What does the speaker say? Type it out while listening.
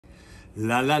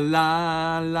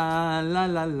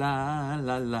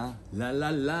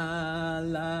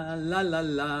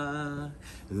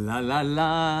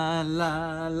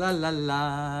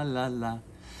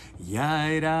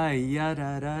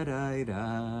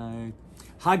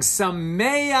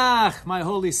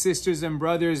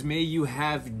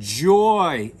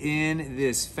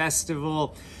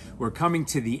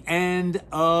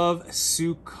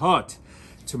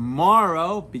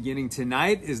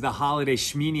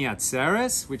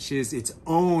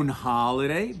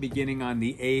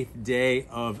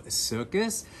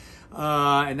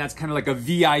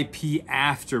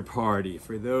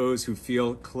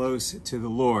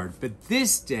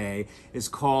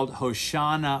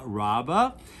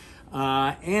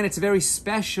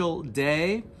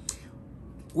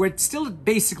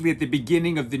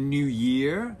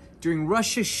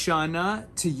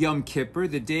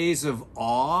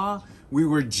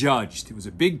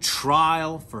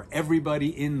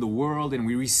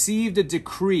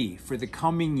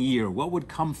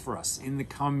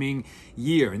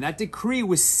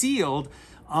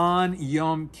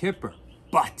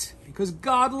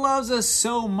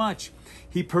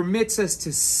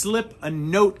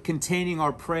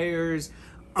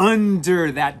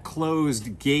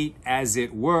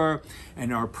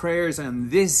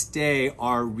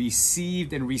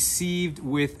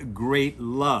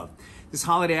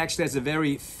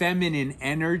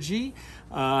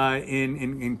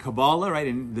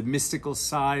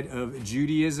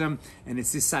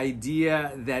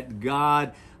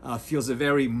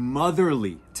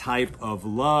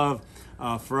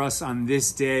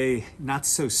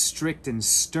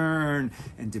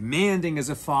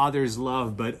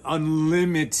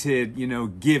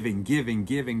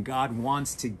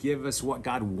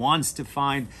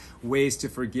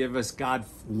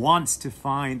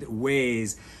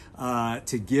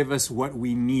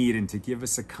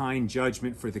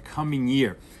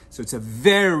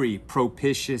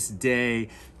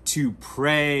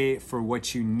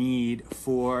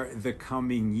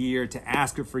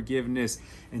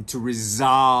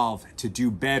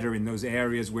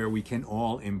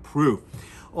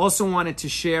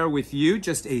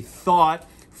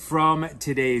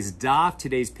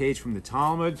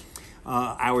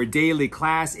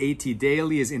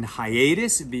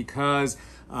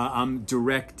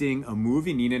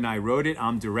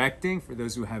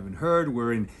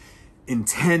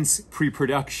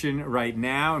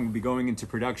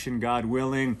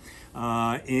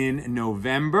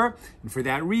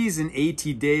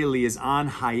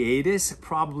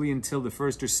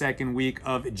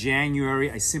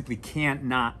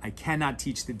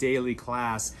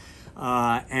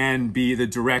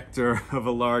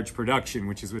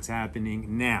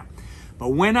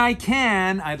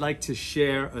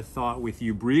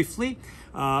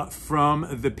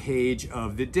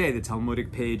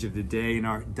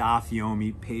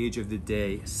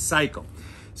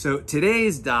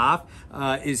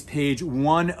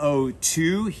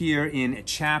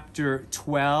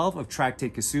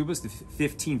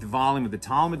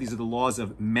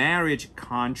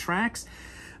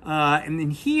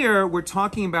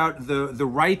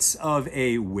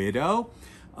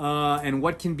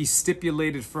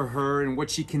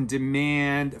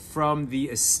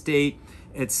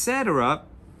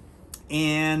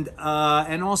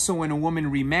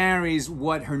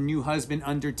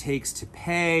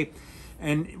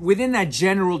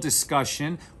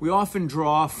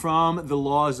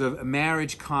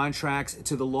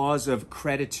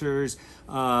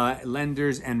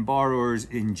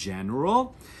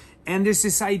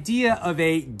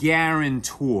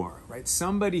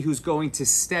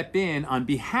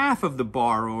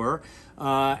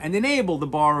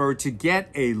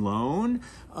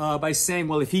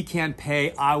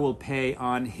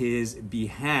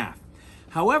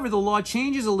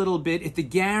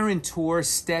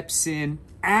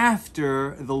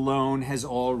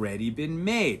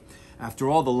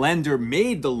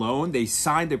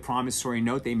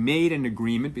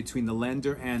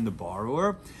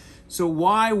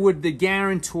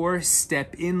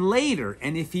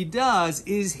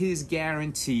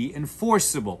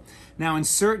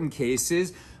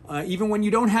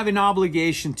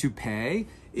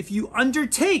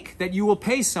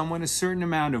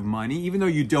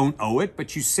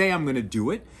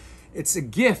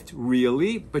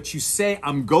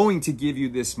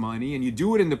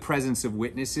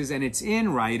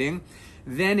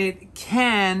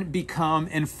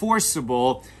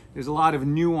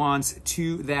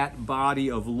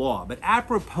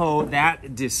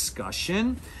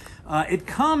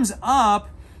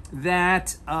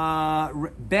that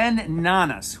Ben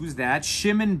Nanas, who's that?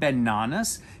 Shimon ben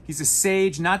Nanas. He's a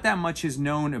sage. Not that much is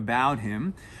known about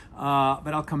him,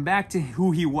 but I'll come back to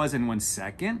who he was in 1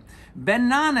 second. Ben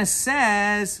Nanas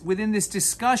says within this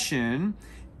discussion,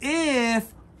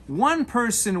 if one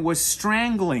person was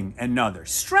strangling another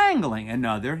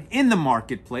in the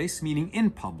marketplace, meaning in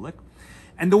public,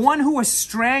 and the one who was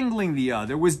strangling the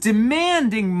other was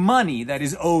demanding money that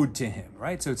is owed to him,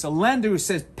 right? So it's a lender who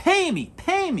says, pay me.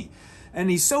 And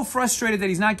he's so frustrated that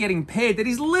he's not getting paid that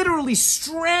he's literally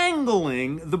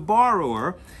strangling the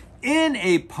borrower in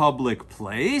a public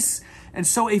place. And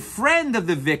so a friend of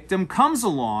the victim comes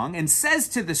along and says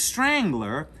to the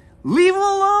strangler, leave him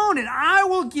alone and I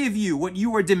will give you what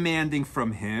you are demanding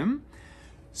from him.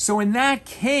 So in that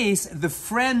case, the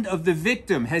friend of the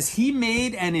victim, has he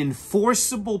made an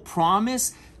enforceable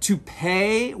promise to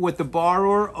pay what the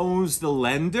borrower owes the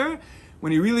lender?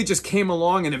 When he really just came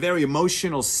along in a very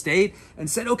emotional state and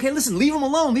said, okay, listen, leave him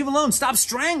alone, stop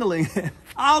strangling him.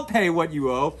 I'll pay what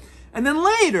you owe. And then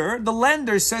later, the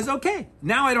lender says, okay,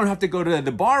 now I don't have to go to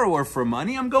the borrower for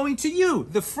money. I'm going to you,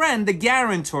 the friend, the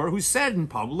guarantor who said in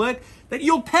public that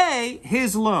you'll pay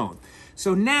his loan.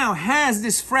 So now has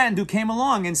this friend who came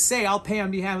along and say, I'll pay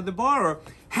on behalf of the borrower,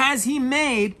 has he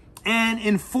made an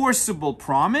enforceable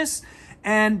promise?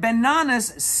 And Ben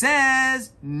Nanas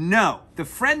says, no. The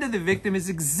friend of the victim is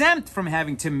exempt from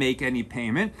having to make any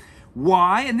payment.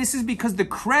 Why? And this is because the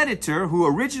creditor who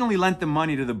originally lent the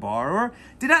money to the borrower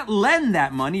did not lend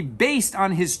that money based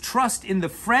on his trust in the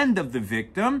friend of the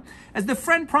victim, as the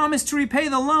friend promised to repay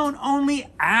the loan only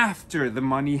after the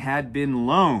money had been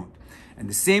loaned. And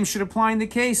the same should apply in the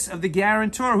case of the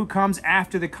guarantor who comes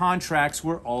after the contracts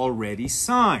were already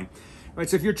signed. Right,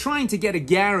 so if you're trying to get a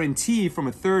guarantee from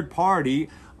a third party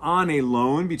on a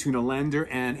loan between a lender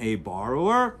and a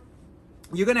borrower,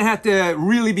 you're going to have to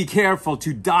really be careful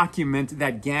to document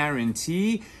that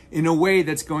guarantee in a way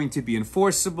that's going to be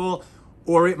enforceable,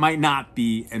 or it might not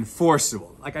be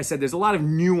enforceable. Like I said, there's a lot of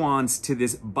nuance to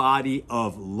this body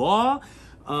of law.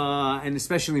 And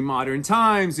especially modern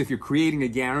times, if you're creating a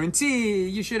guarantee,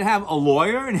 you should have a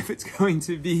lawyer. And if it's going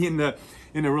to be in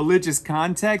a religious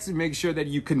context, make sure that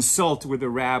you consult with a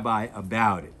rabbi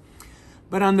about it.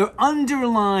 But on the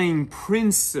underlying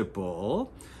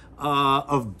principle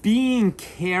of being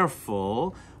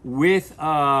careful with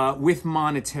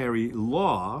monetary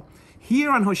law,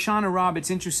 here on Hoshana Rabba, it's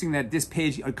interesting that this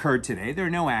page occurred today. There are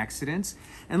no accidents.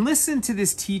 And listen to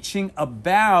this teaching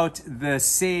about the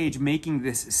sage making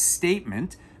this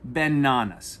statement, Ben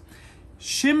Nanas.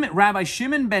 Rabbi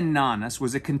Shimon ben Nanas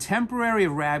was a contemporary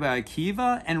of Rabbi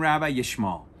Akiva and Rabbi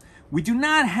Yishmael. We do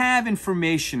not have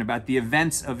information about the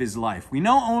events of his life. We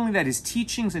know only that his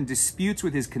teachings and disputes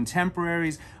with his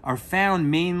contemporaries are found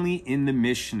mainly in the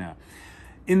Mishnah.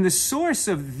 In the source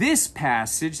of this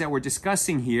passage that we're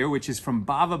discussing here, which is from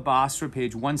Bava Basra,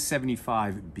 page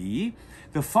 175b,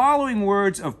 the following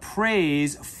words of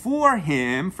praise for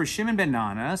him, for Shimon ben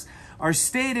Nanas, are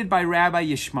stated by Rabbi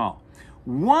Yishmael.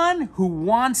 One who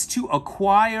wants to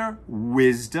acquire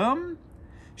wisdom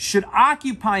should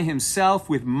occupy himself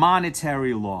with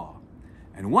monetary law.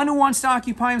 And one who wants to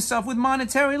occupy himself with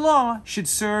monetary law should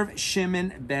serve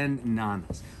Shimon ben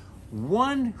Nanas.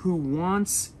 One who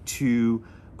wants to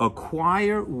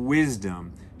acquire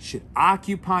wisdom should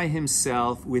occupy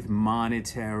himself with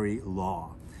monetary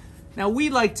law. Now, we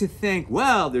like to think,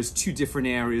 well, there's two different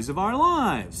areas of our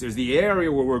lives. There's the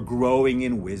area where we're growing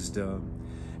in wisdom,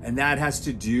 and that has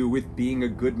to do with being a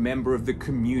good member of the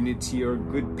community or a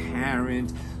good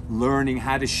parent, learning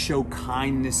how to show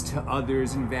kindness to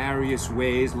others in various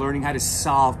ways, learning how to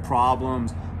solve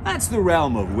problems. That's the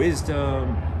realm of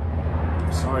wisdom.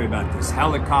 Sorry about this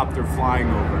helicopter flying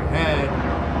overhead.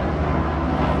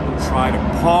 We'll try to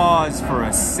pause for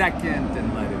a second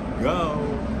and let it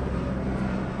go.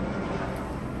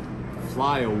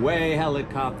 Fly away,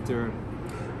 helicopter,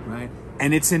 right?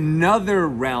 And it's another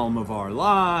realm of our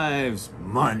lives,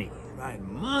 money, right?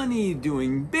 Money,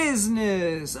 doing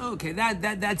business. Okay,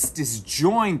 that's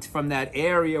disjoint from that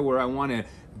area where I want to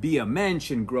be a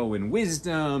mensch and grow in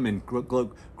wisdom and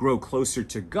grow closer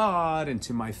to God and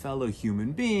to my fellow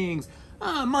human beings.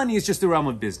 Money is just the realm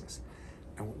of business.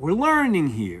 And what we're learning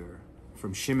here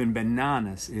from Shimon ben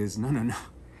Nanas is, no.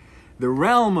 The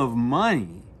realm of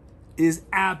money is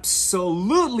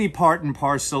absolutely part and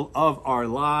parcel of our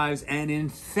lives. And in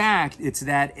fact, it's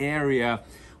that area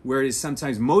where it is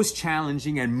sometimes most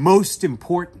challenging and most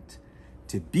important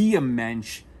to be a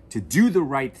mensch, to do the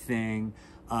right thing,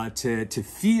 to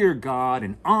fear God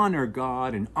and honor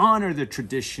the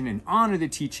tradition and honor the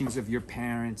teachings of your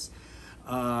parents,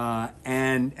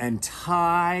 and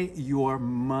tie your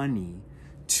money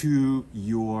to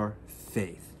your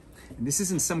faith. And this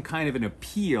isn't some kind of an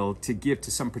appeal to give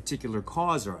to some particular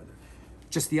cause or other.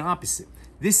 Just the opposite.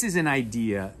 This is an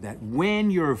idea that when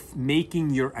you're making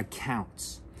your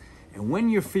accounts and when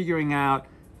you're figuring out,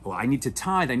 well, I need to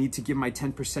tithe, I need to give my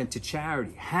 10% to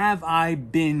charity. Have I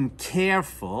been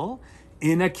careful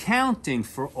in accounting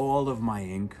for all of my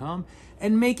income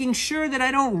and making sure that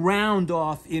I don't round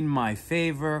off in my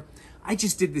favor? I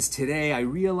just did this today. I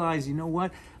realized, you know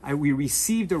what? We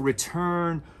received a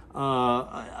return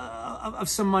of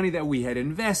some money that we had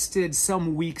invested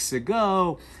some weeks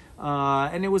ago,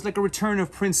 and it was like a return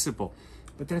of principal.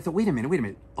 But then I thought, wait a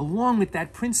minute. Along with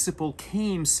that principal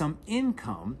came some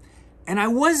income, and I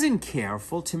wasn't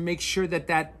careful to make sure that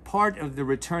that part of the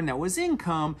return that was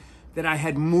income, that I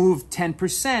had moved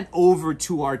 10% over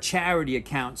to our charity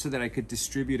account so that I could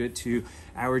distribute it to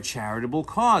our charitable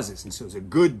causes. And so it was a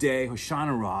good day,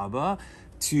 Hoshana Rabba,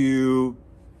 to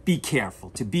be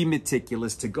careful, to be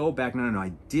meticulous, to go back. No,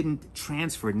 I didn't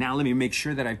transfer it. Now let me make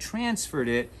sure that I've transferred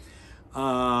it.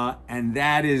 And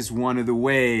that is one of the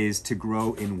ways to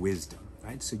grow in wisdom,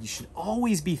 right? So you should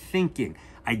always be thinking,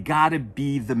 I gotta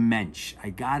be the mensch.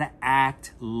 I gotta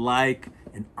act like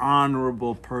an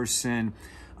honorable person.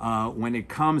 When it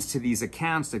comes to these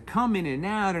accounts that come in and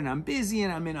out, and I'm busy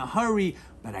and I'm in a hurry,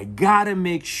 but I gotta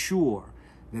make sure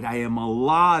that I am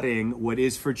allotting what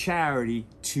is for charity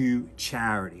to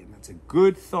charity. And that's a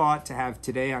good thought to have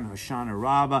today on Hoshana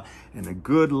Rabba, and a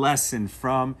good lesson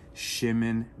from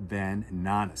Shimon ben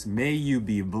Nanas. May you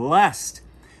be blessed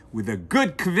with a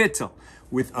good kvittel,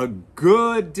 with a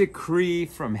good decree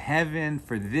from heaven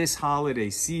for this holiday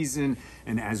season.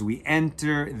 And as we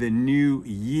enter the new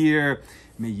year,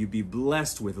 may you be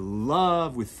blessed with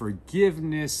love, with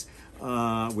forgiveness,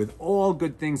 with all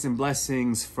good things and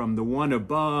blessings from the one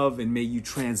above. And may you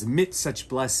transmit such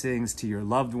blessings to your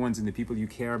loved ones and the people you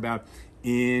care about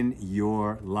in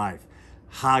your life.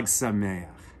 Chag Sameach.